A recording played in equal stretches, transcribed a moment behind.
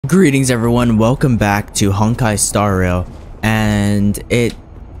Greetings everyone, welcome back to Honkai Star Rail, and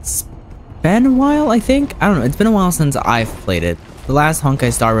it's been a while, I think? I don't know, it's been a while since I've played it. The last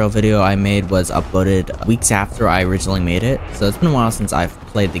Honkai Star Rail video I made was uploaded weeks after I originally made it, so it's been a while since I've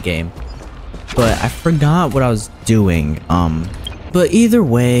played the game. But I forgot what I was doing, but either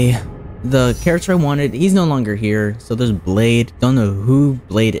way, the character I wanted, he's no longer here, so there's Blade. Don't know who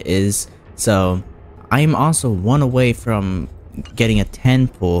Blade is, so I'm also one away from getting a 10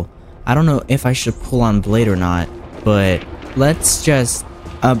 pull. I don't know if I should pull on Blade or not, but let's just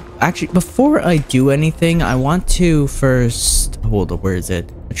actually, before I do anything, I want to first hold up, where is it?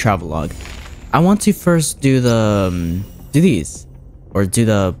 A travel log. I want to first do the do these, or do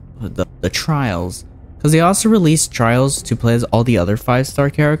the trials, because they also released trials to play as all the other 5-star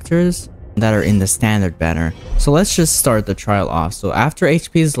characters that are in the standard banner. So let's just start the trial off. So after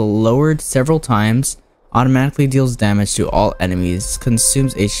HP is lowered several times, automatically deals damage to all enemies,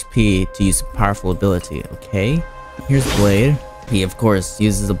 consumes HP to use a powerful ability. Okay, here's Blade. He of course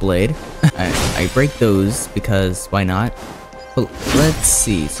uses a blade. I break those because why not? But let's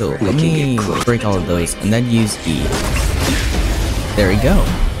see, so let me break all of those and then use E. There we go.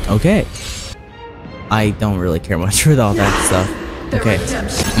 Okay, I don't really care much with all that stuff. Okay,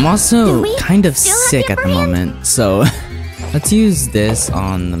 I'm also kind of sick at the moment, so let's use this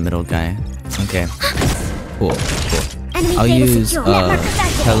on the middle guy. Okay, cool. I'll use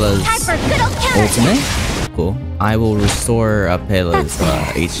Pela's ultimate. Cool. I will restore Pela's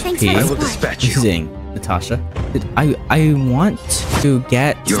HP using Natasha. I want to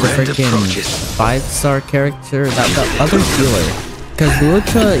get the freaking 5-star character, that other healer. Because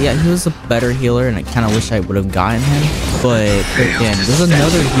Lucha, yeah, he was a better healer, and I kind of wish I would have gotten him. But freaking, there's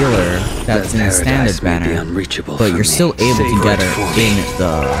another healer that's in the standard banner, but you're still able to get her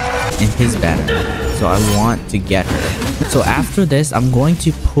in his banner. So I want to get her. So after this, I'm going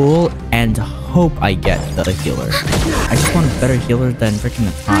to pull and hope I get the healer. I just want a better healer than freaking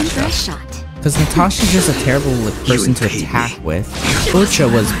Natasha. Because Natasha's just a terrible person to attack with.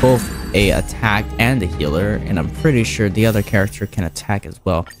 Lucha was both a attack and a healer, and I'm pretty sure the other character can attack as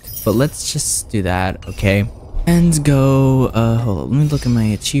well. But let's just do that, okay? And go, hold on, let me look at my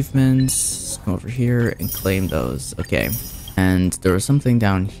achievements. Go over here and claim those, okay. And there was something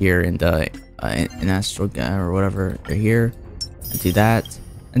down here in the, in Astral or whatever, right here. I do that.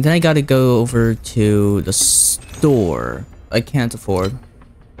 And then I gotta go over to the store. I can't afford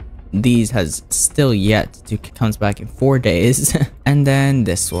these, has still yet to comes back in 4 days. And then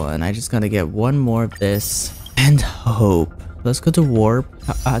this one, I just gotta get one more of this and hope. Let's go to warp.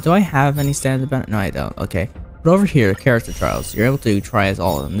 Do I have any standard banner? No, I don't. Okay, but over here, character trials, you're able to try as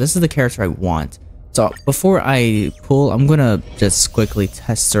all of them. This is the character I want. So before I pull, I'm gonna just quickly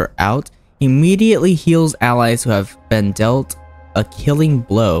test her out. Immediately heals allies who have been dealt a killing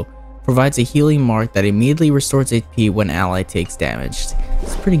blow. Provides a healing mark that immediately restores HP when ally takes damage.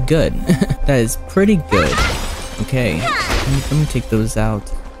 It's pretty good. That is pretty good. Okay, let me take those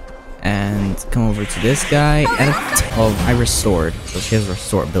out and come over to this guy. And oh, I restored, so she has a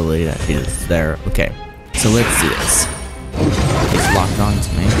restore ability that is there. Okay, so let's do this. It's locked on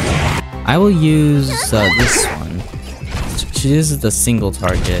to me. I will use this one. She uses the single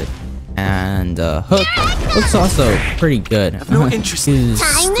target. And Hook. Hook's also pretty good. Use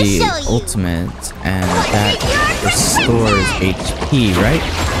the ultimate, and that restores HP, right?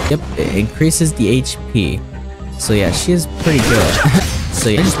 Yep, it increases the HP. So yeah, she is pretty good. So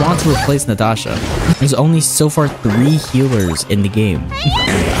yeah, I just want to replace Natasha. There's only so far 3 healers in the game, and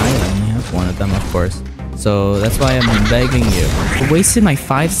I only have one of them, of course. So that's why I'm begging you. I wasted my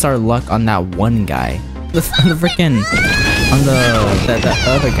 5-star luck on that one guy. The freaking on the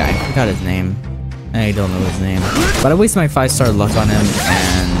other guy. I forgot his name. I don't know his name. But I wasted my 5-star luck on him,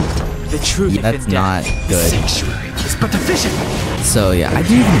 and yeah, that's not good. So yeah, I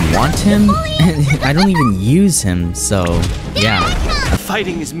didn't even want him, and I don't even use him. So yeah,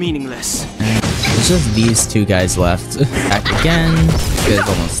 fighting is meaningless. And there's just these 2 guys left. Back again. This guy's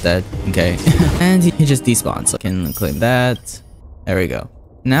almost dead. Okay, and he just despawns. So I can claim that. There we go.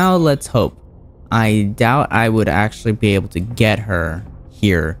 Now let's hope. I doubt I would actually be able to get her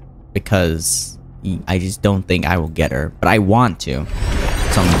here, because I just don't think I will get her, but I want to.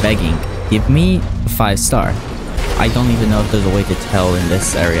 So I'm begging, give me a 5-star. I don't even know if there's a way to tell in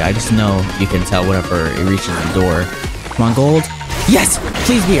this area. I just know you can tell whenever it reaches the door. Come on, gold. Yes!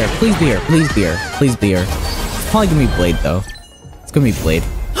 Please be her, please be her, please be her, please be her. It's probably gonna be Blade though. It's gonna be Blade.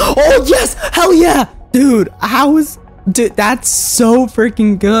 Oh yes! Hell yeah! Dude, dude, that's so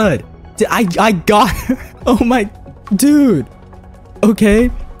freaking good. I got her. Oh my, dude. Okay,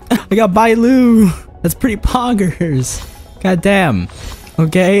 I got Bailu. That's pretty poggers. God damn.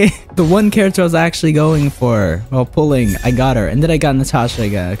 Okay? The one character I was actually going for while pulling, I got her. And then I got Natasha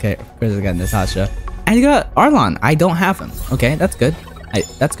again. Okay, of course I got Natasha. And I got Arlon. I don't have him. Okay, that's good.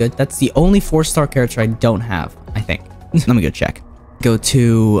 That's good. That's the only 4-star character I don't have, I think. Let me go check. Go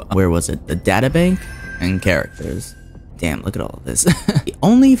to, where was it? The databank and characters. Damn, look at all of this. The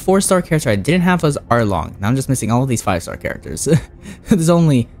only 4-star character I didn't have was Arlong. Now I'm just missing all of these 5-star characters. There's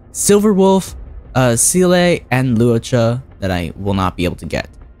only Silverwolf, Sile, and Luocha that I will not be able to get.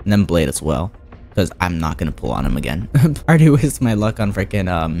 And then Blade as well. Because I'm not going to pull on him again. I already wasted my luck on freaking,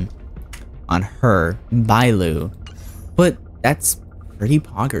 on her, Bailu. But that's pretty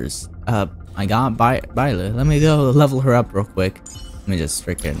poggers. I got Bailu. Let me go level her up real quick. Let me just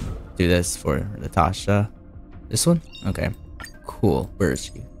freaking do this for Natasha. This one? Okay. Cool. Where is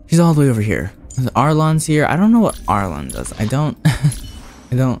she? She's all the way over here. Arlon's here. I don't know what Arlon does.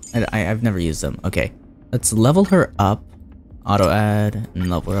 I've never used them. Okay. Let's level her up. Auto add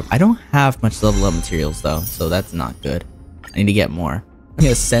and level her up. I don't have much level up materials though, so that's not good. I need to get more. I'm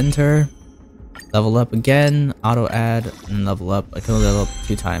gonna send her. Level up again. Auto add and level up. I can only level up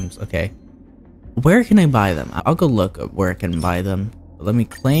 2 times. Okay. Where can I buy them? I'll go look at where I can buy them. Let me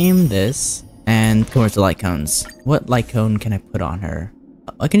claim this and come over to light cones. What light cone can I put on her?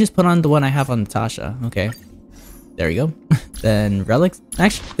 I can just put on the one I have on Natasha. Okay. There you go. Then relics.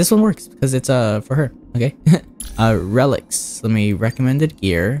 Actually, this one works because it's for her. Okay. Relics. Let me recommended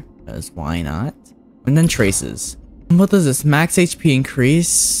gear, because why not? And then traces. What does this? Max HP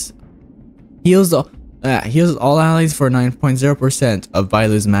increase. Heals all allies for 9.0% of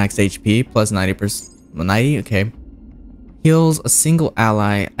Bailu's max HP plus 90%. 90. Okay. Heals a single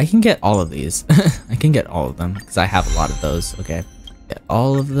ally. I can get all of these. I can get all of them because I have a lot of those. Okay. Get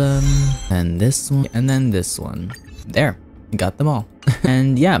all of them. And this one. And then this one. There. Got them all.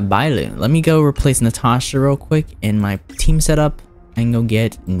 And yeah, Bailu. Let me go replace Natasha real quick in my team setup and go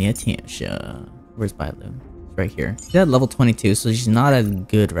get Natasha. Where's Bailu? It's right here. She's at level 22, so she's not as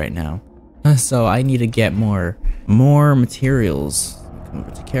good right now. So I need to get more materials. Come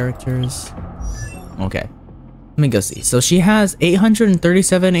over to characters. Okay. Let me go see. So she has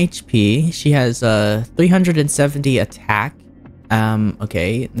 837 HP. She has 370 attack.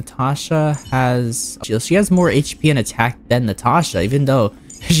 Okay, Natasha has... She has more HP and attack than Natasha, even though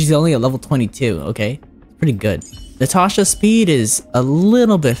she's only at level 22, okay? Pretty good. Natasha's speed is a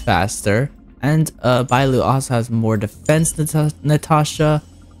little bit faster, and Bailu also has more defense than Natasha,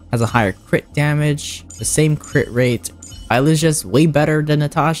 has a higher crit damage, the same crit rate. Bailu's just way better than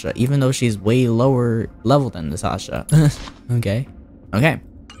Natasha, even though she's way lower level than Natasha. Okay. Okay.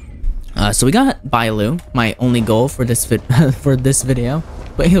 So we got Bailu, my only goal for this video.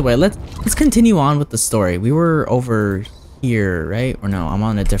 But either way, let's continue on with the story. We were over here, right? Or no, I'm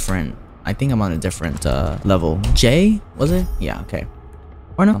on a different... I think I'm on a different level. J? Was it? Yeah, okay.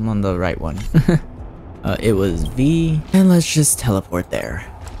 Or no, I'm on the right one. It was V. And let's just teleport there.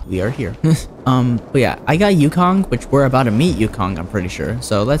 We are here. But yeah, I got Yukong, which we're about to meet Yukong, I'm pretty sure.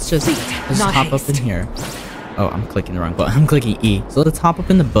 So let's just hop up in here. Oh, I'm clicking the wrong button. I'm clicking E. So let's hop up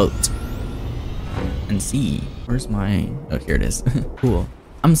in the boat. And see. Where's my... Oh, here it is. Cool.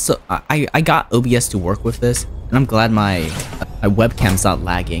 I got OBS to work with this, and I'm glad my webcam's not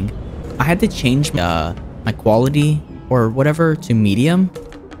lagging. I had to change my quality or whatever to medium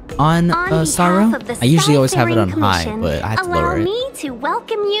on Starro. I usually always have it on high, but I had to lower it. Allow me to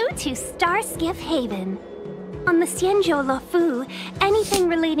welcome you to Starskiff Haven. On the Xianzhou Luofu, anything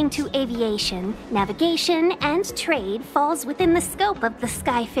relating to aviation, navigation, and trade falls within the scope of the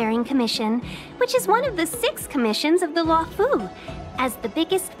Skyfaring Commission, which is one of the 6 commissions of the Luofu. As the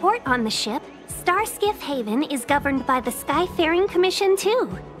biggest port on the ship, Starskiff Haven is governed by the Skyfaring Commission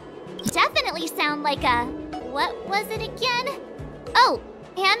too. Definitely sound like a... what was it again? Oh,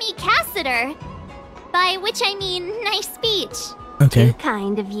 Amy Cassiter. By which I mean, nice speech. Okay. Too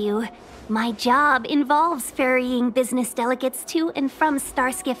kind of you. My job involves ferrying business delegates to and from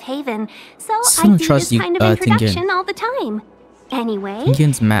Starskiff Haven, so I do this kind of introduction all the time. Anyway, we're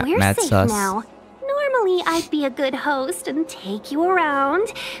safe now. Normally, I'd be a good host and take you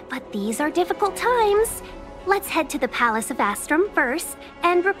around, but these are difficult times. Let's head to the Palace of Astrum first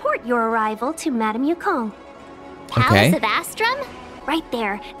and report your arrival to Madame Yukong. Palace of Astrum? Right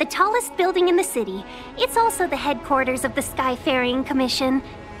there, the tallest building in the city. It's also the headquarters of the Skyfaring Commission.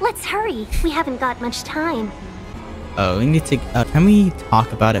 Let's hurry. We haven't got much time. Oh, we need to... can we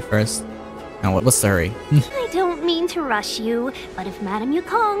talk about it first? Now, what's the hurry? I don't mean to rush you, but if Madame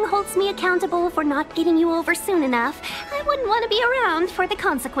Yukong holds me accountable for not getting you over soon enough, I wouldn't want to be around for the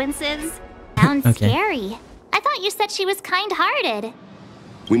consequences. Sounds scary. I thought you said she was kind-hearted.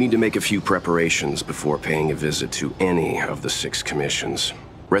 We need to make a few preparations before paying a visit to any of the 6 commissions.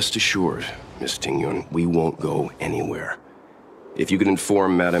 Rest assured, Miss Tingyun, we won't go anywhere. If you could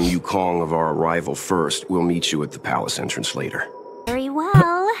inform Madame Yukong of our arrival first, we'll meet you at the palace entrance later. Very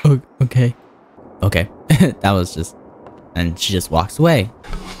well. Okay. Okay. That was just... And she just walks away.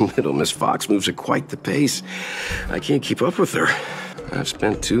 Little Miss Fox moves at quite the pace. I can't keep up with her. I've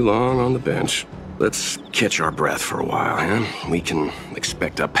spent too long on the bench. Let's catch our breath for a while, huh? We can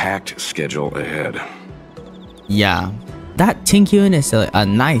expect a packed schedule ahead. Yeah. That Tinkyun is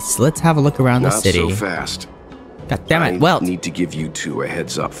nice. Let's have a look around the city. Not so fast. God damn it. Well, I need to give you 2 a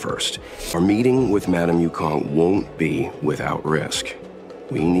heads up first. Our meeting with Madame Yukong won't be without risk.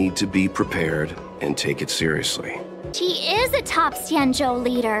 We need to be prepared and take it seriously. She is a top Xianzhou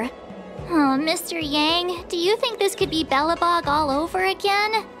leader. Oh, Mr. Yang, do you think this could be Belobog all over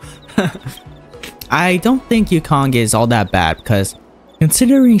again? I don't think Yukong is all that bad, because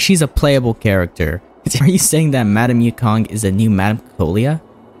considering she's a playable character, are you saying that Madame Yukong is a new Madame Colia?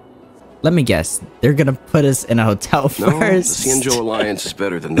 Let me guess, they're gonna put us in a hotel first. No, the Xianzhou Alliance is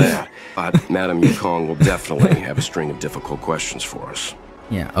better than that. But Madame Yukong will definitely have a string of difficult questions for us.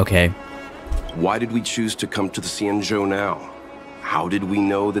 Yeah, okay. Why did we choose to come to the Xianzhou now? How did we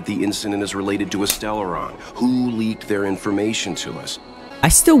know that the incident is related to a Stellaron? Who leaked their information to us? I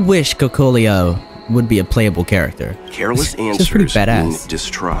still wish Cocolia would be a playable character. Careless answers mean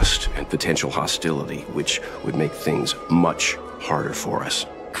distrust and potential hostility, which would make things much harder for us.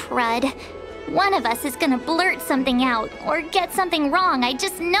 Crud. One of us is gonna blurt something out, or get something wrong, I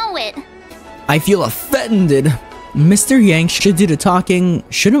just know it. I feel offended. Mr. Yang should do the talking.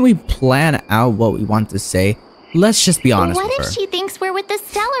 Shouldn't we plan out what we want to say? Let's just be honest with her. What if she thinks we're with the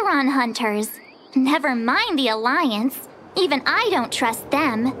Stellaron Hunters? Never mind the Alliance. Even I don't trust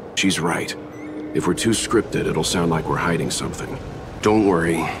them. She's right. If we're too scripted, it'll sound like we're hiding something. Don't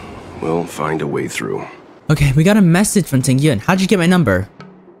worry. We'll find a way through. Okay, we got a message from Tingyun. How'd you get my number?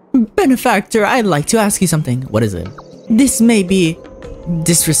 Benefactor, I'd like to ask you something. What is it? This may be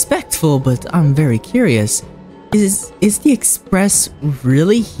disrespectful, but I'm very curious. Is the Express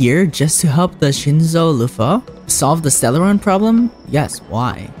really here just to help the Shinzo Lufa solve the Stellaron problem? Yes,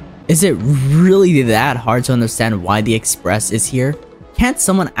 why? Is it really that hard to understand why the Express is here? Can't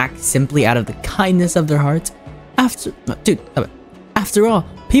someone act simply out of the kindness of their hearts? After all,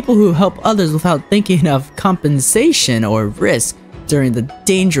 people who help others without thinking of compensation or risk during the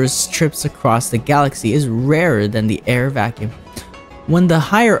dangerous trips across the galaxy is rarer than the air vacuum. When the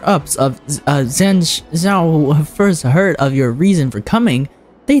higher-ups of Zhao first heard of your reason for coming,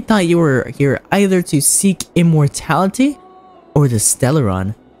 they thought you were here either to seek immortality or the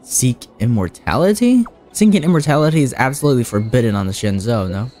Stellaron. Seek immortality? Seeking immortality is absolutely forbidden on the Shenzhou,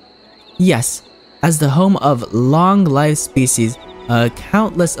 no? Yes, as the home of long-lived species,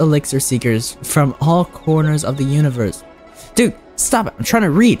 countless elixir seekers from all corners of the universe. Dude, stop it, I'm trying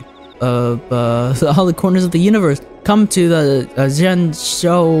to read. All the corners of the universe come to the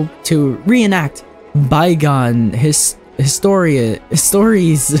Zhenzhou to reenact bygone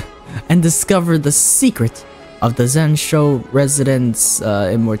stories and discover the secret of the Zhenzhou residents'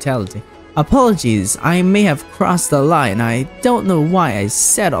 immortality. Apologies, I may have crossed the line. I don't know why I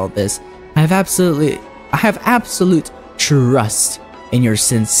said all this. I have absolute trust in your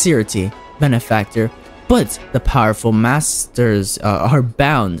sincerity, benefactor. But the powerful masters are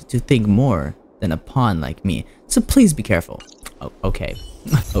bound to think more than a pawn like me. So please be careful. Oh, okay.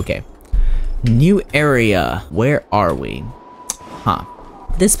 Okay. New area. Where are we? Huh.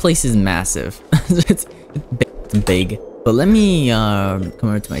 This place is massive. It's big. But let me come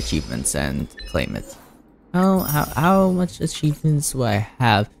over to my achievements and claim it. How much achievements do I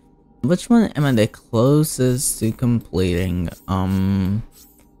have? Which one am I the closest to completing?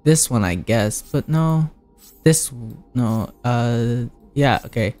 This one, I guess. But no. Yeah,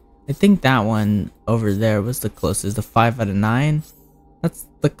 okay. I think that one over there was the closest, the 5 out of 9. That's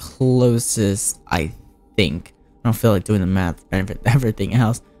the closest, I think. I don't feel like doing the math and everything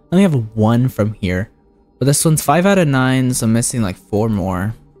else. I only have a 1 from here. But this one's 5 out of 9, so I'm missing like 4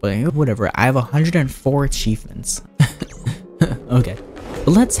 more. But whatever, I have 104 achievements. Okay. But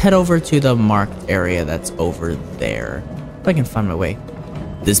let's head over to the marked area that's over there. If I can find my way.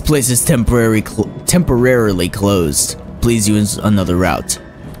 This place is temporarily closed. Please use another route.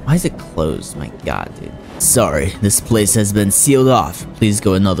 Why is it closed? My god, dude. Sorry, this place has been sealed off. Please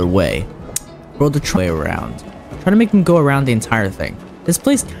go another way. Roll the way around. Try to make him go around the entire thing. This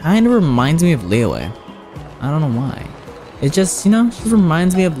place kind of reminds me of Liyue. I don't know why. It just, you know, just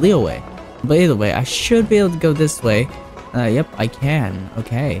reminds me of Liyue. But either way, I should be able to go this way. Yep, I can.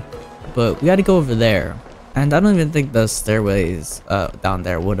 Okay. But we gotta go over there. And I don't even think the stairways down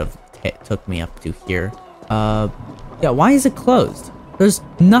there would have took me up to here. Yeah, why is it closed? There's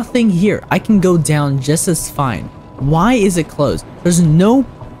nothing here. I can go down just as fine. Why is it closed? There's no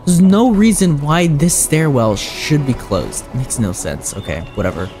reason why this stairwell should be closed. Makes no sense. Okay,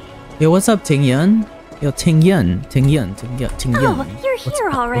 whatever. Yo, what's up, Ting Yun? Yo, Ting Yun. Oh, you're here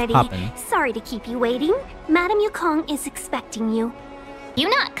already. Sorry to keep you waiting. Madam Yukong is expecting you. You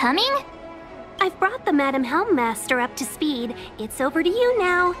not coming? I've brought the Madam Helmmaster up to speed. It's over to you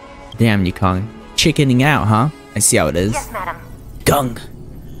now. Damn, Yukong. Chickening out, huh? I see how it is. Yes, madam. Gung.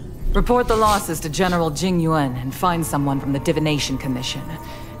 Report the losses to General Jing Yuan and find someone from the Divination Commission.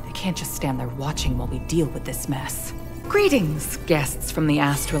 They can't just stand there watching while we deal with this mess. Greetings, guests from the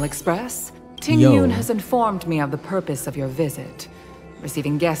Astral Express. Ting Yun has informed me of the purpose of your visit.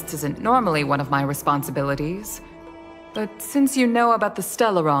 Receiving guests isn't normally one of my responsibilities. But since you know about the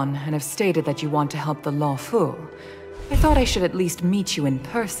Stellaron and have stated that you want to help the Law Fu, I thought I should at least meet you in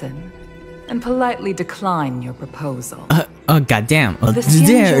person and politely decline your proposal. Goddamn. The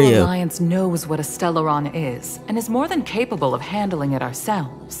Xianzhou Alliance knows what a Stellaron is and is more than capable of handling it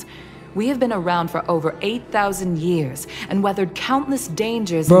ourselves. We have been around for over 8,000 years and weathered countless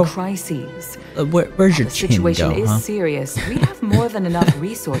dangers and crises. Where's your chin, the situation though, is serious. We have more than enough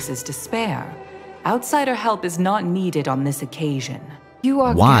resources to spare. Outsider help is not needed on this occasion. You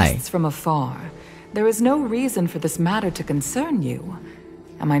are guests from afar. There is no reason for this matter to concern you.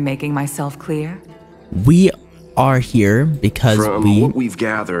 Am I making myself clear? We are here because from what we've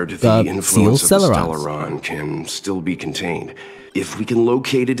gathered, the influence of the Stellaron can still be contained. If we can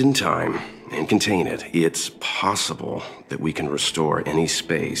locate it in time and contain it, it's possible that we can restore any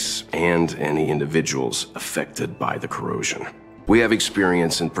space and any individuals affected by the corrosion. We have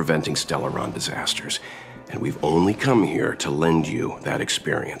experience in preventing Stellaron disasters, and we've only come here to lend you that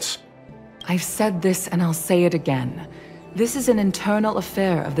experience. I've said this and I'll say it again. This is an internal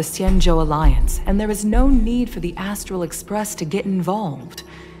affair of the Xianzhou Alliance, and there is no need for the Astral Express to get involved.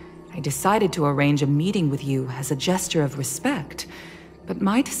 I decided to arrange a meeting with you as a gesture of respect, but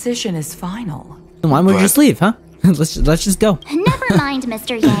my decision is final. Then why don't we just leave, huh? let's just go. Never mind,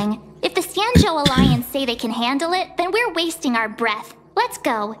 Mr. Yang. If the Xianzhou Alliance say they can handle it, then we're wasting our breath. Let's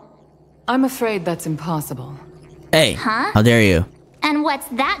go. I'm afraid that's impossible. Hey, how dare you? And what's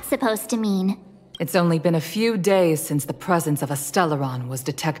that supposed to mean? It's only been a few days since the presence of a Stellaron was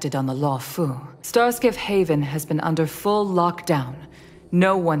detected on the Law Fu. Starskiff Haven has been under full lockdown.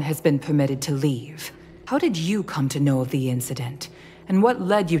 No one has been permitted to leave. How did you come to know of the incident? And what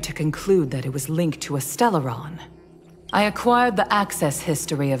led you to conclude that it was linked to a Stellaron? I acquired the access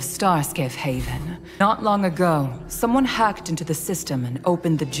history of Starskiff Haven. Not long ago, someone hacked into the system and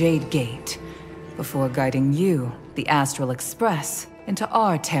opened the Jade Gate, before guiding you, the Astral Express, into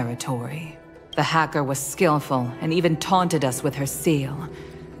our territory. The hacker was skillful and even taunted us with her seal.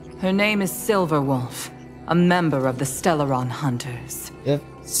 Her name is Silverwolf, a member of the Stellaron Hunters. Yep.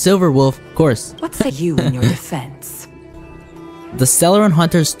 Silverwolf, of course. What say you in your defense? The Stellaron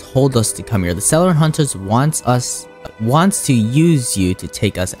Hunters told us to come here. The Stellaron Hunters wants to use you to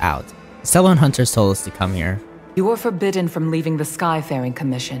take us out. The Stellaron Hunters told us to come here. You are forbidden from leaving the Skyfaring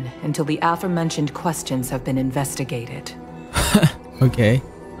Commission until the aforementioned questions have been investigated. Okay.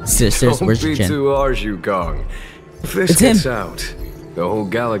 Don't be too harsh, Yukong. If this gets out, the whole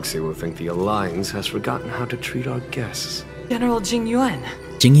galaxy will think the Alliance has forgotten how to treat our guests. General Jing Yuan.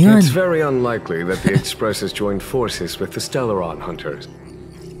 Jing Yuan. It's very unlikely that the Express has joined forces with the Stellaron Hunters.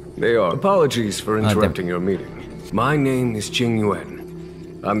 They are. Apologies for interrupting your meeting. My name is Jing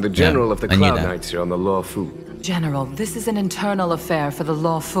Yuan. I'm the general of the Cloud Knights here on the Law Fu. General, this is an internal affair for the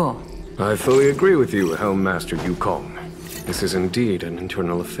Law Fu. I fully agree with you, Helmmaster Yukong. This is indeed an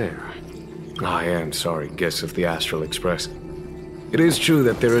internal affair. I am sorry, guests of the Astral Express. It is true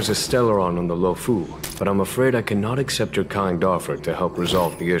that there is a Stellaron on the Law Fu, but I'm afraid I cannot accept your kind offer to help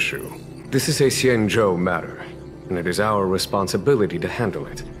resolve the issue. This is a Xianzhou matter, and it is our responsibility to handle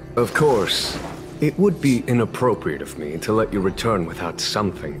it. Of course, it would be inappropriate of me to let you return without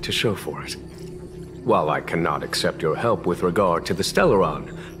something to show for it. While I cannot accept your help with regard to the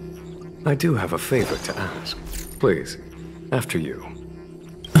Stellaron, I do have a favor to ask. Please, after you.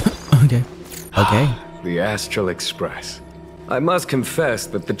 Okay. The Astral Express. I must confess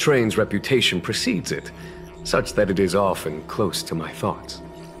that the train's reputation precedes it, such that it is often close to my thoughts.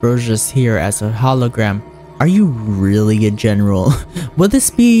 Bro's just here as a hologram. Are you really a general? Would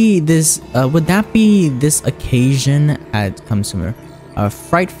that be this occasion at Consumer?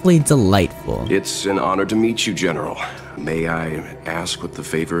 Frightfully delightful. It's an honor to meet you, General. May I ask what the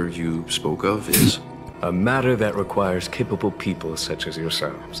favor you spoke of is? A matter that requires capable people such as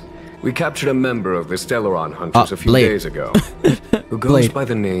yourselves. We captured a member of the Stellaron Hunters a few days ago, who goes by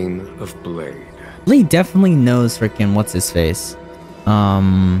the name of Blade. Blade definitely knows freaking what's his face.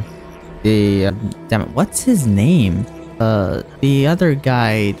 Damn it, what's his name? The other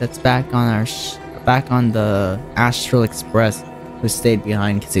guy that's back on the Astral Express, who stayed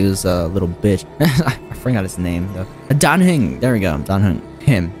behind because he was a little bitch. I forgot his name though. Dan Heng. There we go. Dan Heng.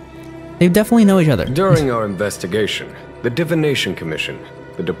 Him. They definitely know each other. During our investigation, the Divination Commission,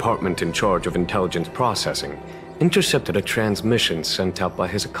 the department in charge of intelligence processing, intercepted a transmission sent out by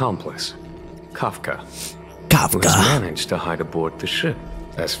his accomplice, Kafka. Who has managed to hide aboard the ship.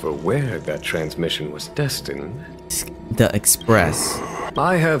 As for where that transmission was destined... The Express.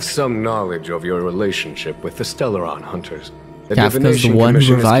 I have some knowledge of your relationship with the Stellaron Hunters. The Kafka's the one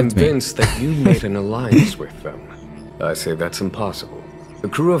who revived me. Convinced that you made an alliance with them. I say that's impossible. The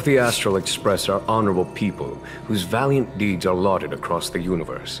crew of the Astral Express are honorable people whose valiant deeds are lauded across the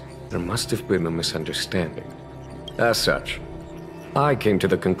universe. There must have been a misunderstanding. As such, I came to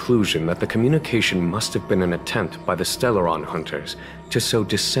the conclusion that the communication must have been an attempt by the Stellaron Hunters to sow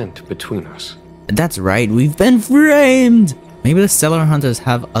dissent between us. That's right, we've been framed! Maybe the Stellaron Hunters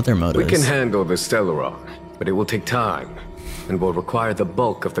have other motives. We can handle the Stellaron, but it will take time, and will require the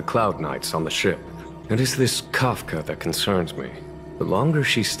bulk of the Cloud Knights on the ship. It is this Kafka that concerns me. The longer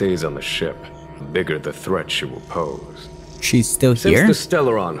she stays on the ship, the bigger the threat she will pose. She's still here? Since the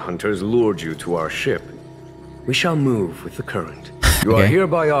Stellaron Hunters lured you to our ship, we shall move with the current. You are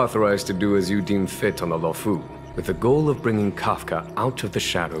hereby authorized to do as you deem fit on the Luofu, with the goal of bringing Kafka out of the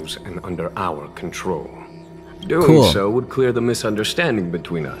shadows and under our control. Doing so would clear the misunderstanding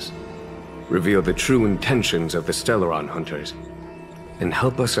between us, reveal the true intentions of the Stellaron Hunters, and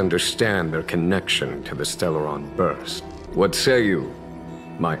help us understand their connection to the Stellaron Burst. What say you,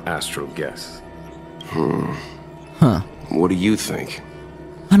 my astral guests? What do you think?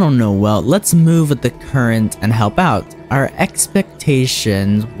 I don't know. Well, let's move with the current and help out. Our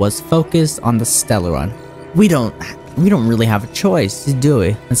expectation was focused on the Stellaron. We don't really have a choice, do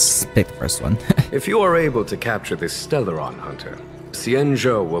we? Let's pick the first one. If you are able to capture this Stellaron Hunter,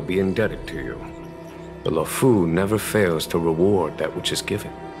 Xianzhou will be indebted to you. The Luofu never fails to reward that which is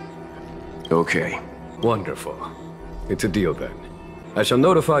given. Okay. Wonderful. It's a deal then. I shall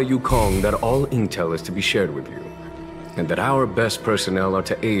notify Yukong that all intel is to be shared with you, and that our best personnel are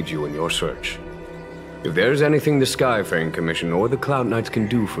to aid you in your search. If there's anything the Skyfaring Commission or the Cloud Knights can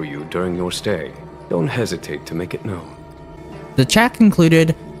do for you during your stay, don't hesitate to make it known. The chat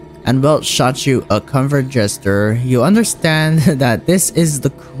concluded, and Welt shot you a comfort gesture. You understand that this is the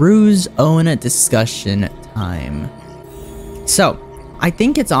crew's own discussion time. So, I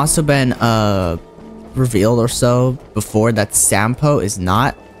think it's also been revealed or so before that Sampo is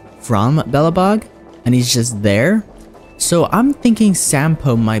not from Belobog, and he's just there. So I'm thinking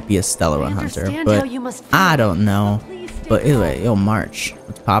Sampo might be a Stellaron Hunter, but I don't know. But anyway, yo, March.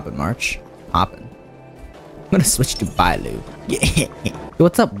 What's poppin', March? Poppin'. I'm gonna switch to Bailu. Yeah.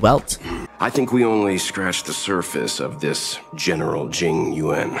 What's up, Welt? I think we only scratched the surface of this General Jing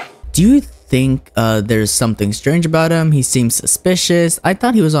Yuan. Do you think there's something strange about him? He seems suspicious. I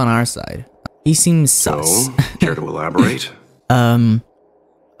thought he was on our side. He seems sus. So, care to elaborate?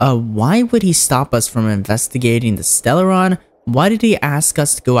 Why would he stop us from investigating the Stellaron? Why did he ask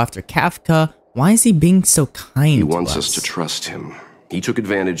us to go after Kafka? Why is he being so kind to us? He wants us to trust him. He took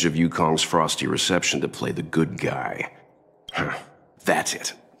advantage of Yukong's frosty reception to play the good guy. That's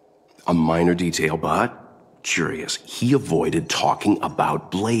it. A minor detail, but curious. He avoided talking about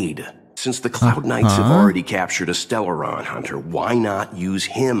Blade. Since the Cloud Knights have already captured a Stellaron Hunter, why not use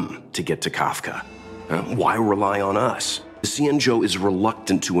him to get to Kafka? Why rely on us? Xianzhou is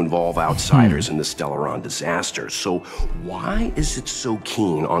reluctant to involve outsiders in the Stellaron disaster, so why is it so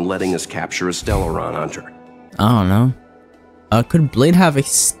keen on letting us capture a Stellaron Hunter? I don't know. Could Blade have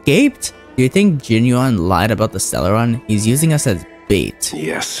escaped? Do you think Jin Yuan lied about the Stellaron? He's using us as bait.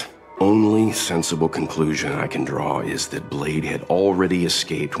 Yes. Only sensible conclusion I can draw is that Blade had already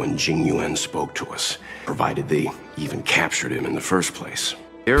escaped when Jing Yuan spoke to us, provided they even captured him in the first place.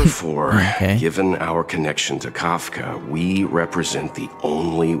 Therefore, given our connection to Kafka, we represent the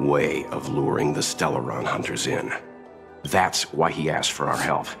only way of luring the Stellaron Hunters in. That's why he asked for our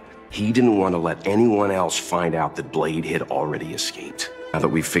help. He didn't want to let anyone else find out that Blade had already escaped. Now that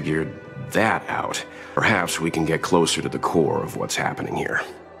we've figured that out, perhaps we can get closer to the core of what's happening here.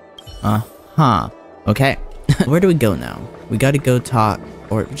 Okay. Where do we go now? We gotta go talk,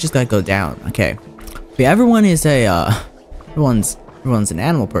 or we just gotta go down. Okay. But everyone is a, everyone's an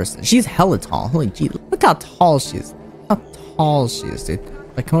animal person. She's hella tall. Holy gee, look how tall she is. How tall she is, dude.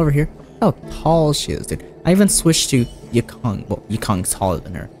 Like, come over here. How tall she is, dude. I even switched to Yukong. Well, Yukong's taller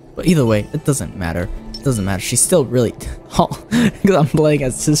than her. But either way, it doesn't matter. It doesn't matter. She's still really tall because I'm playing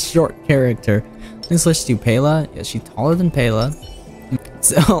as this short character. Let's switch to Pela. Yeah, she's taller than Pela.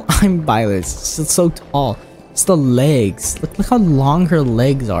 So I'm Bailu. It's so tall. It's the legs. Look how long her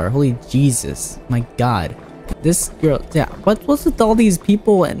legs are. Holy Jesus. My God. This girl. Yeah. What's with all these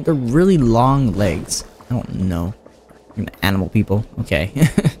people and their really long legs? I don't know. Animal people. Okay.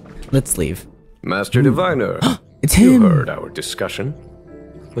 Let's leave. Master Diviner. It's him. You heard our discussion.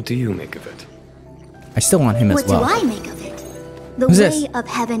 What do you make of it? I still want him as well. What do I make of it? The Who's way this? of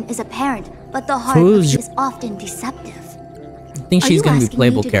heaven is apparent, but the heart is often deceptive. I think she's gonna be a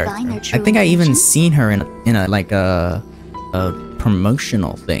playable character. I think I even seen her in a like a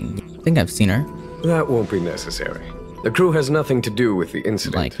promotional thing. I think I've seen her. That won't be necessary. The crew has nothing to do with the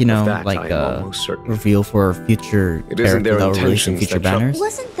incident. Like, you know, that like certain. reveal for future character that will release in future banners.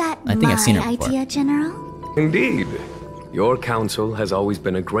 Wasn't that I think I've seen her before. idea, General? Indeed. Your counsel has always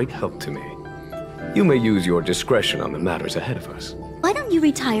been a great help to me. You may use your discretion on the matters ahead of us. Why don't you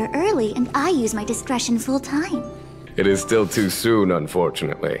retire early and I use my discretion full time? It is still too soon,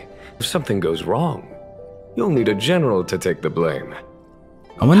 unfortunately. If something goes wrong, you'll need a general to take the blame.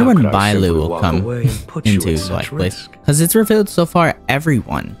 I wonder when Bailu will come into like place, because it's revealed so far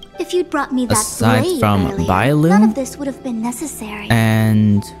everyone. If you'd brought me that aside blade from earlier, Bailu, none of this would have been necessary.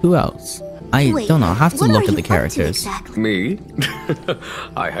 And who else? I don't know. I have to look at the characters. Exactly? Me?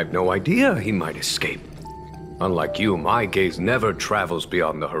 I had no idea he might escape. Unlike you, my gaze never travels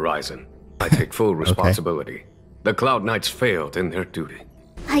beyond the horizon. I take full responsibility. The Cloud Knights failed in their duty.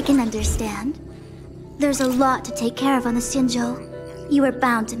 I can understand. There's a lot to take care of on the Xinzhou. You were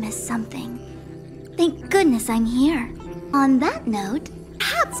bound to miss something. Thank goodness I'm here. On that note,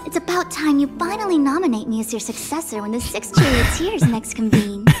 perhaps it's about time you finally nominate me as your successor when the 6 charioteers next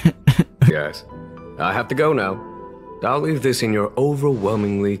convene. Yes. I have to go now. I'll leave this in your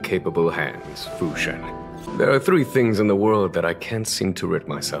overwhelmingly capable hands, Fu Shen. There are 3 things in the world that I can't seem to rid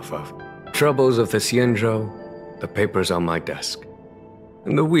myself of. Troubles of the Xianzhou, the papers on my desk,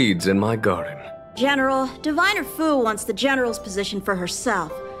 and the weeds in my garden. General, Diviner Fu wants the General's position for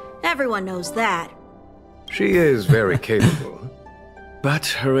herself. Everyone knows that. She is very capable, but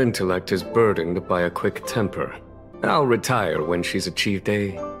her intellect is burdened by a quick temper. I'll retire when she's achieved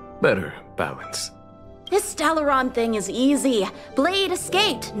a better balance. This Stellaron thing is easy. Blade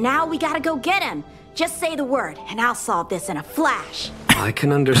escaped. Now we gotta go get him. Just say the word, and I'll solve this in a flash. I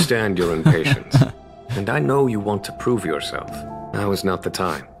can understand your impatience, and I know you want to prove yourself. Now is not the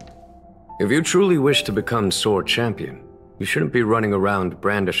time. If you truly wish to become sword champion, you shouldn't be running around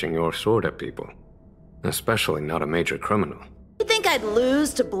brandishing your sword at people. Especially not a major criminal. You think I'd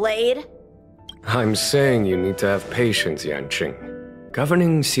lose to Blade? I'm saying you need to have patience, Yanqing.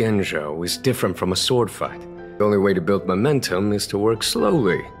 Governing Xianzhou is different from a sword fight. The only way to build momentum is to work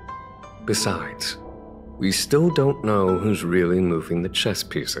slowly. Besides, we still don't know who's really moving the chess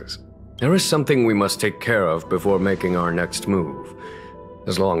pieces. There is something we must take care of before making our next move.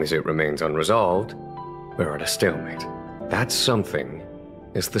 As long as it remains unresolved, we're at a stalemate. That something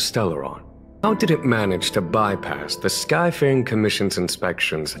is the Stellaron. How did it manage to bypass the Skyfaring Commission's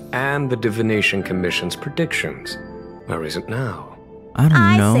inspections and the Divination Commission's predictions? Where is it now? I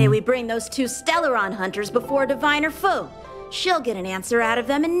don't know. I say we bring those 2 Stellaron hunters before Diviner Fu. She'll get an answer out of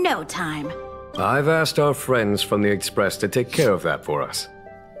them in no time. I've asked our friends from the Express to take care of that for us.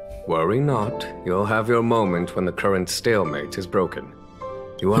 Worry not, you'll have your moment when the current stalemate is broken.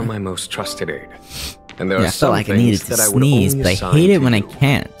 You are my most trusted aid. And there are some things that I would only assign to you. But I hate it when I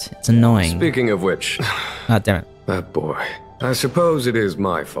can't. It's annoying. Speaking of which... God damn it. That boy. I suppose it is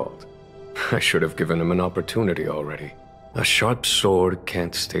my fault. I should have given him an opportunity already. A sharp sword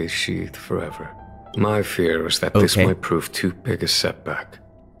can't stay sheathed forever. My fear is that this might prove too big a setback.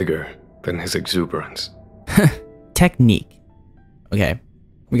 Bigger than his exuberance. Technique. Okay.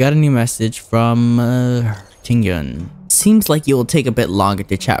 We got a new message from Tingyun. Seems like you will take a bit longer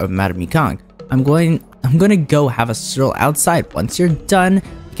to chat with Madame Yukong. I'm gonna go have a stroll outside. Once you're done,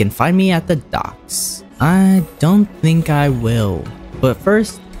 you can find me at the docks. I don't think I will. But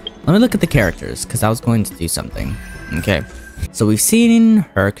first, let me look at the characters, because I was going to do something. Okay. So we've seen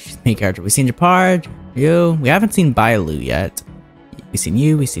her, she's the main character. We've seen Japard, you. We haven't seen Bailu yet. We've seen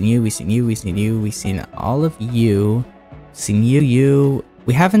you, we've seen you, we've seen you, we've seen you, we've seen all of you. We've seen you.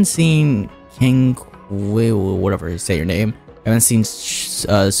 We haven't seen King whatever you say your name. I haven't seen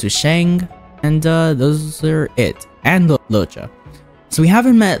Su Sheng, and those are it. And Luocha. So we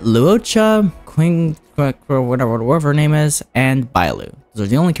haven't met Luocha, Queen, whatever her name is, and Bailu. Those are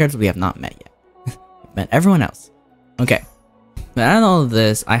the only characters we have not met yet. We've met everyone else. Okay. But out of all of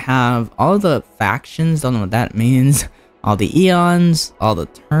this, I have all of the factions. Don't know what that means. all the eons, all the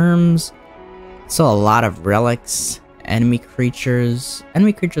terms. So a lot of relics, enemy creatures.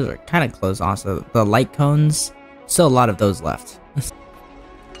 Enemy creatures are kind of close also. The light cones, still a lot of those left.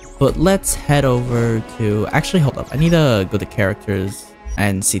 But let's head over to, actually hold up, I need to go to characters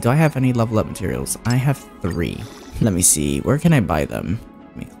and see, do I have any level up materials? I have 3. Let me see, where can I buy them?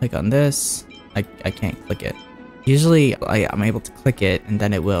 Let me click on this. I can't click it. Usually I'm able to click it and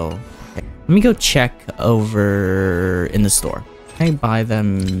then it will. Okay. Let me go check over in the store. Can I buy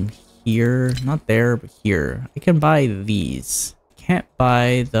them here? Not there, but here. I can buy these. Can't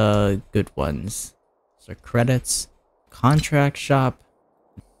buy the good ones. So credits, contract shop.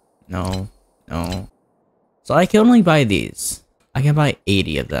 No. So I can only buy these. I can buy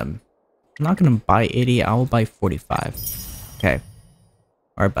 80 of them. I'm not gonna buy 80, I will buy 45. Okay.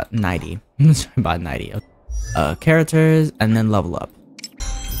 Or about 90. About 90. Characters, and then level up.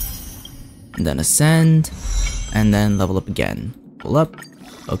 And then ascend, and then level up again. Level up.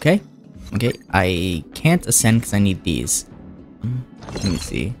 Okay. Okay, I can't ascend because I need these. Let me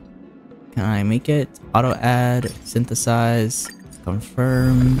see. Can I make it? Auto add, synthesize,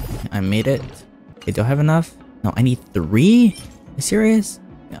 confirm. I made it. Okay, do I have enough? No, I need 3? Are you serious?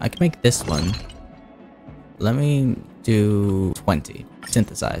 Yeah, I can make this one. Let me do 20.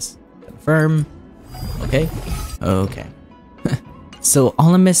 Synthesize. Confirm. Okay. Okay. So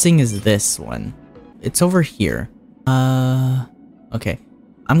all I'm missing is this one. It's over here. Okay.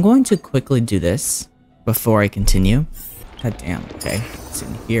 I'm going to quickly do this before I continue. God damn. Okay. It's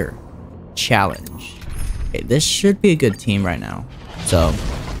in here. Challenge. Okay, this should be a good team right now. So.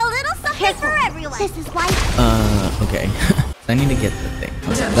 A little something for everyone. This is why. Okay. I need to get the thing.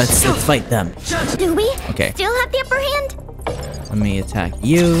 Okay, let's fight them. Do we? Okay. Still have the upper hand? Let me attack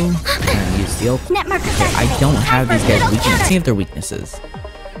you and use the ult. Net markers Okay, I don't have these guys' weaknesses. See if their weaknesses.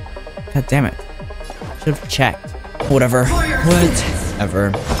 God damn it. Should have checked. Whatever.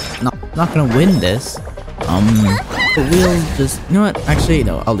 Whatever. Not gonna win this. But we'll just, you know what? Actually,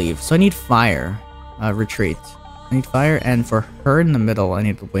 no, I'll leave. So I need fire. Retreat. I need fire, and for her in the middle, I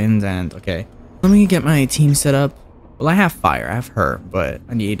need the wind and, okay. Let me get my team set up. Well, I have fire. I have her, but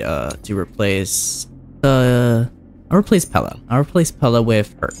I need, to replace the... I'll replace Pella. I'll replace Pella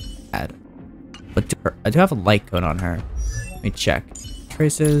with her. But I do have a light cone on her. Let me check.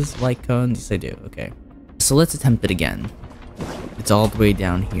 Traces, light cones. Yes, I do. Okay. So let's attempt it again. It's all the way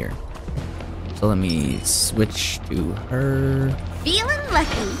down here. So let me switch to her. Feeling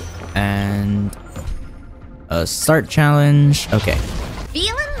lucky. And a start challenge. Okay.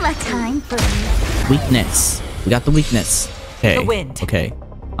 Feeling lucky. Time for weakness. We got the weakness. Okay. The wind. Okay.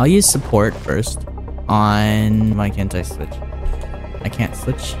 I'll use support first. On why can't I switch? I can't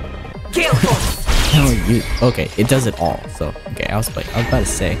switch. No, you. Okay, it does it all. So okay, I was about to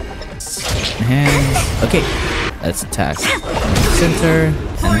say. And okay, let's attack. Center.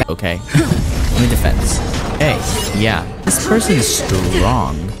 And okay. Let me defense. Hey, yeah, this person is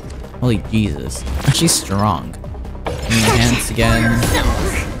strong. Holy Jesus, she's strong. Enhance again.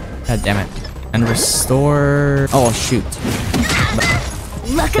 God damn it. And restore. Oh shoot.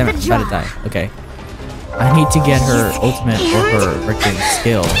 Look Damn at it, the draw. I'm about to die. Okay. I need to get her ultimate or her freaking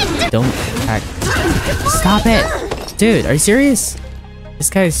skill. Don't attack. Stop it! Dude, are you serious? This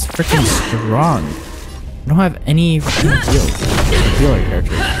guy's freaking strong. I don't have any freaking healer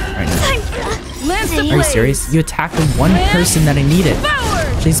characters right now. Are you serious? You attacked the one person that I needed.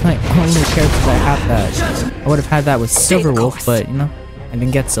 She's my only character that I have that. I would have had that with Silver Wolf, but you know, I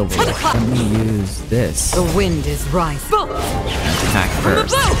didn't get Silver Wolf. Let me use this. The wind is rising. Attack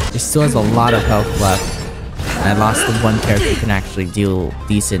first. She still has a lot of health left. And I lost the one character who can actually deal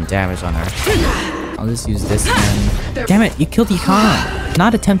decent damage on her. I'll just use this again. Damn it, you killed Yukong!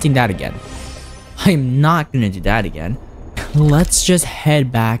 Not attempting that again. I'm not gonna do that again. Let's just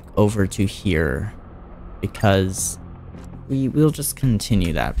head back over to here. Because we'll just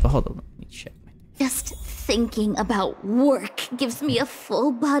continue that. But hold on, let me check. Just thinking about work gives me a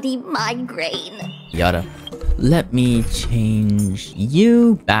full body migraine. Yada. Let me change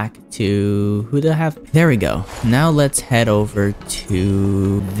you back to who do I have? There we go. Now let's head over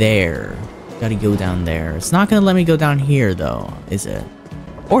to there. Gotta go down there. It's not gonna let me go down here though, is it?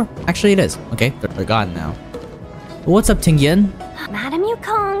 Or actually it is. Okay, they're gone now. What's up, Tingyan? Madam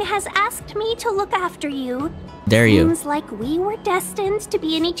Yukong has asked me to look after you. Dare you? Seems like we were destined to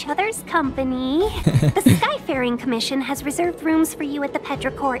be in each other's company. The Skyfaring Commission has reserved rooms for you at the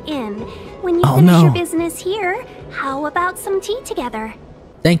Petrichor Inn. When you finish your business here, how about some tea together?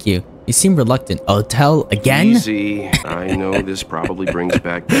 Thank you. You seem reluctant. Hotel again? Easy. I know this probably brings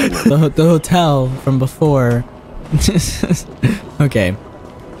back the hotel from before. Okay.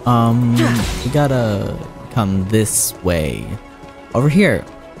 We gotta come this way. Over here.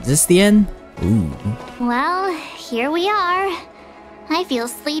 Is this the end? Ooh. Well, here we are. I feel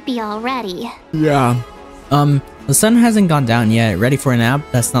sleepy already. Yeah. The sun hasn't gone down yet. Ready for a nap?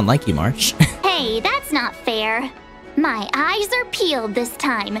 That's not like you, March. Hey, that's not fair. My eyes are peeled this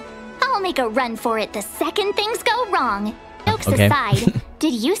time. I'll make a run for it the second things go wrong. Jokes aside,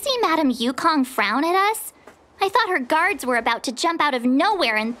 did you see Madame Yukong frown at us? I thought her guards were about to jump out of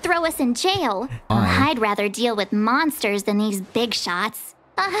nowhere and throw us in jail. I'd rather deal with monsters than these big shots.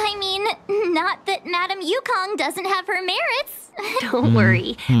 I mean, not that Madame Yukong doesn't have her merits. Don't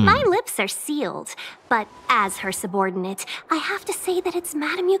worry, my lips are sealed. But as her subordinate, I have to say that it's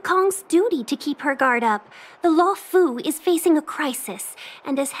Madame Yukong's duty to keep her guard up. The Law Fu is facing a crisis,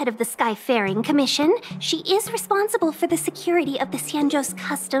 and as head of the Skyfaring Commission, she is responsible for the security of the Xianzhou's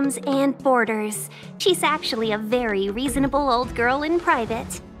customs and borders. She's actually a very reasonable old girl in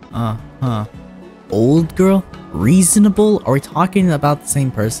private. Old girl? Reasonable? Are we talking about the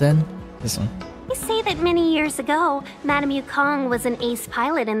same person? This one. They say that many years ago, Madame Yukong was an ace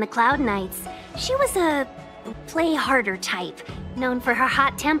pilot in the Cloud Knights. She was a play harder type, known for her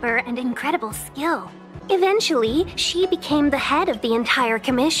hot temper and incredible skill. Eventually, she became the head of the entire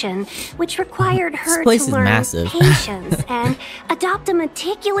commission, which required her to learn patience and adopt a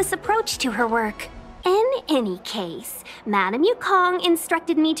meticulous approach to her work. In any case, Madame Yukong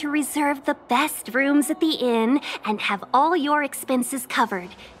instructed me to reserve the best rooms at the inn and have all your expenses covered.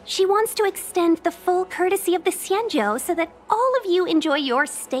 She wants to extend the full courtesy of the Xianzhou so that all of you enjoy your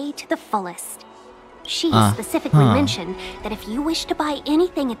stay to the fullest. She specifically mentioned that if you wish to buy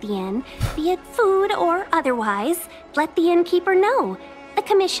anything at the inn, be it food or otherwise, let the innkeeper know. The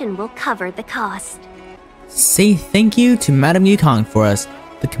commission will cover the cost. Say thank you to Madame Yukong for us.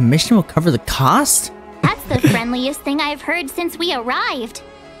 The commission will cover the cost? That's the friendliest thing I've heard since we arrived.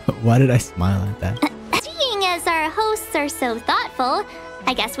 Why did I smile at that? Seeing as our hosts are so thoughtful,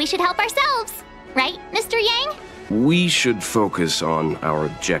 I guess we should help ourselves. Right, Mr. Yang? We should focus on our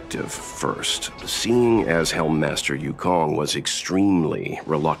objective first. Seeing as Helmmaster Yukong was extremely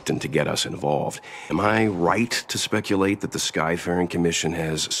reluctant to get us involved, am I right to speculate that the Skyfaring Commission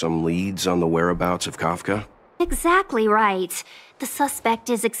has some leads on the whereabouts of Kafka? Exactly right. The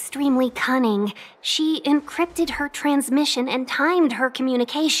suspect is extremely cunning. She encrypted her transmission and timed her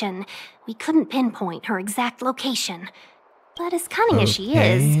communication. We couldn't pinpoint her exact location. But as cunning as she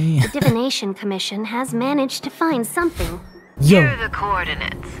is, the Divination Commission has managed to find something. Here are the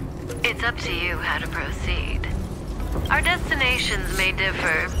coordinates. It's up to you how to proceed. Our destinations may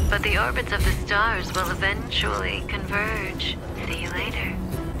differ, but the orbits of the stars will eventually converge. See you later.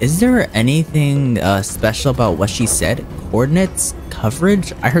 Is there anything special about what she said? Coordinates?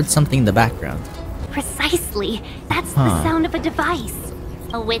 Coverage? I heard something in the background. Precisely. That's the sound of a device.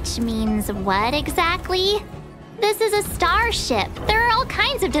 Which means what exactly? This is a starship. There are all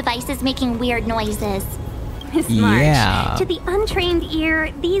kinds of devices making weird noises. Miss March, to the untrained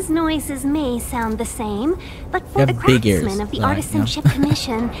ear, these noises may sound the same, but for the craftsmen of the Artisanship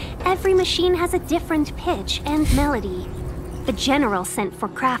Commission, every machine has a different pitch and melody. The General sent for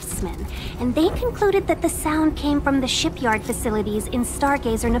craftsmen, and they concluded that the sound came from the shipyard facilities in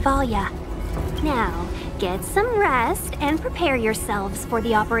Stargazer Navalia. Now, get some rest and prepare yourselves for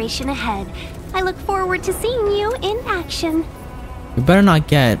the operation ahead. I look forward to seeing you in action. We better not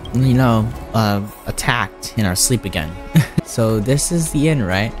get, you know, attacked in our sleep again. So this is the end,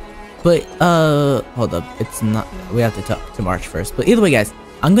 right? But, hold up. It's not, we have to talk to March first. But either way, guys,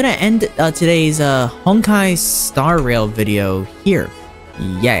 I'm gonna end today's Honkai Star Rail video here.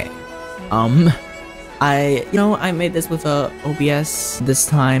 Yay. I made this with OBS this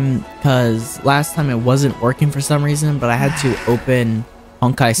time because last time it wasn't working for some reason, but I had to open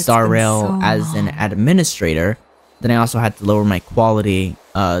Honkai Star Rail as an administrator. Then I also had to lower my quality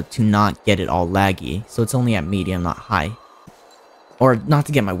to not get it all laggy. So it's only at medium, not high. Or not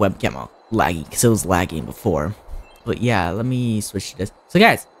to get my webcam all laggy, because it was lagging before. But yeah, let me switch to this. So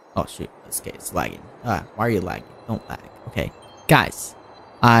guys, oh shoot, okay, it's lagging. Why are you lagging? Don't lag. Okay, guys,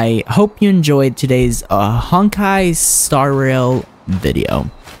 I hope you enjoyed today's Honkai Star Rail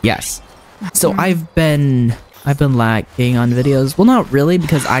video. Yes, so I've been lagging on videos. Well, not really,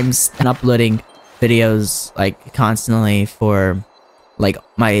 because I'm uploading videos like constantly for like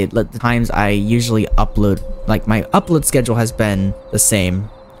the times I usually upload. Like my upload schedule has been the same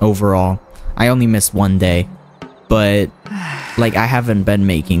overall. I only miss one day. But like I haven't been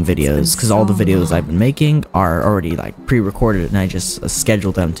making videos because all the videos I've been making are already like pre-recorded and I just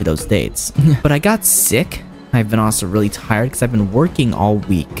scheduled them to those dates. But I got sick. I've been also really tired because I've been working all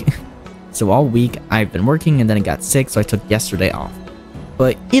week. So all week I've been working and then I got sick, so I took yesterday off.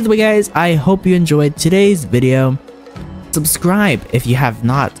 But either way guys, I hope you enjoyed today's video. Subscribe if you have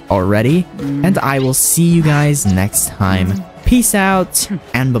not already, and I will see you guys next time. Peace out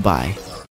and bye-bye.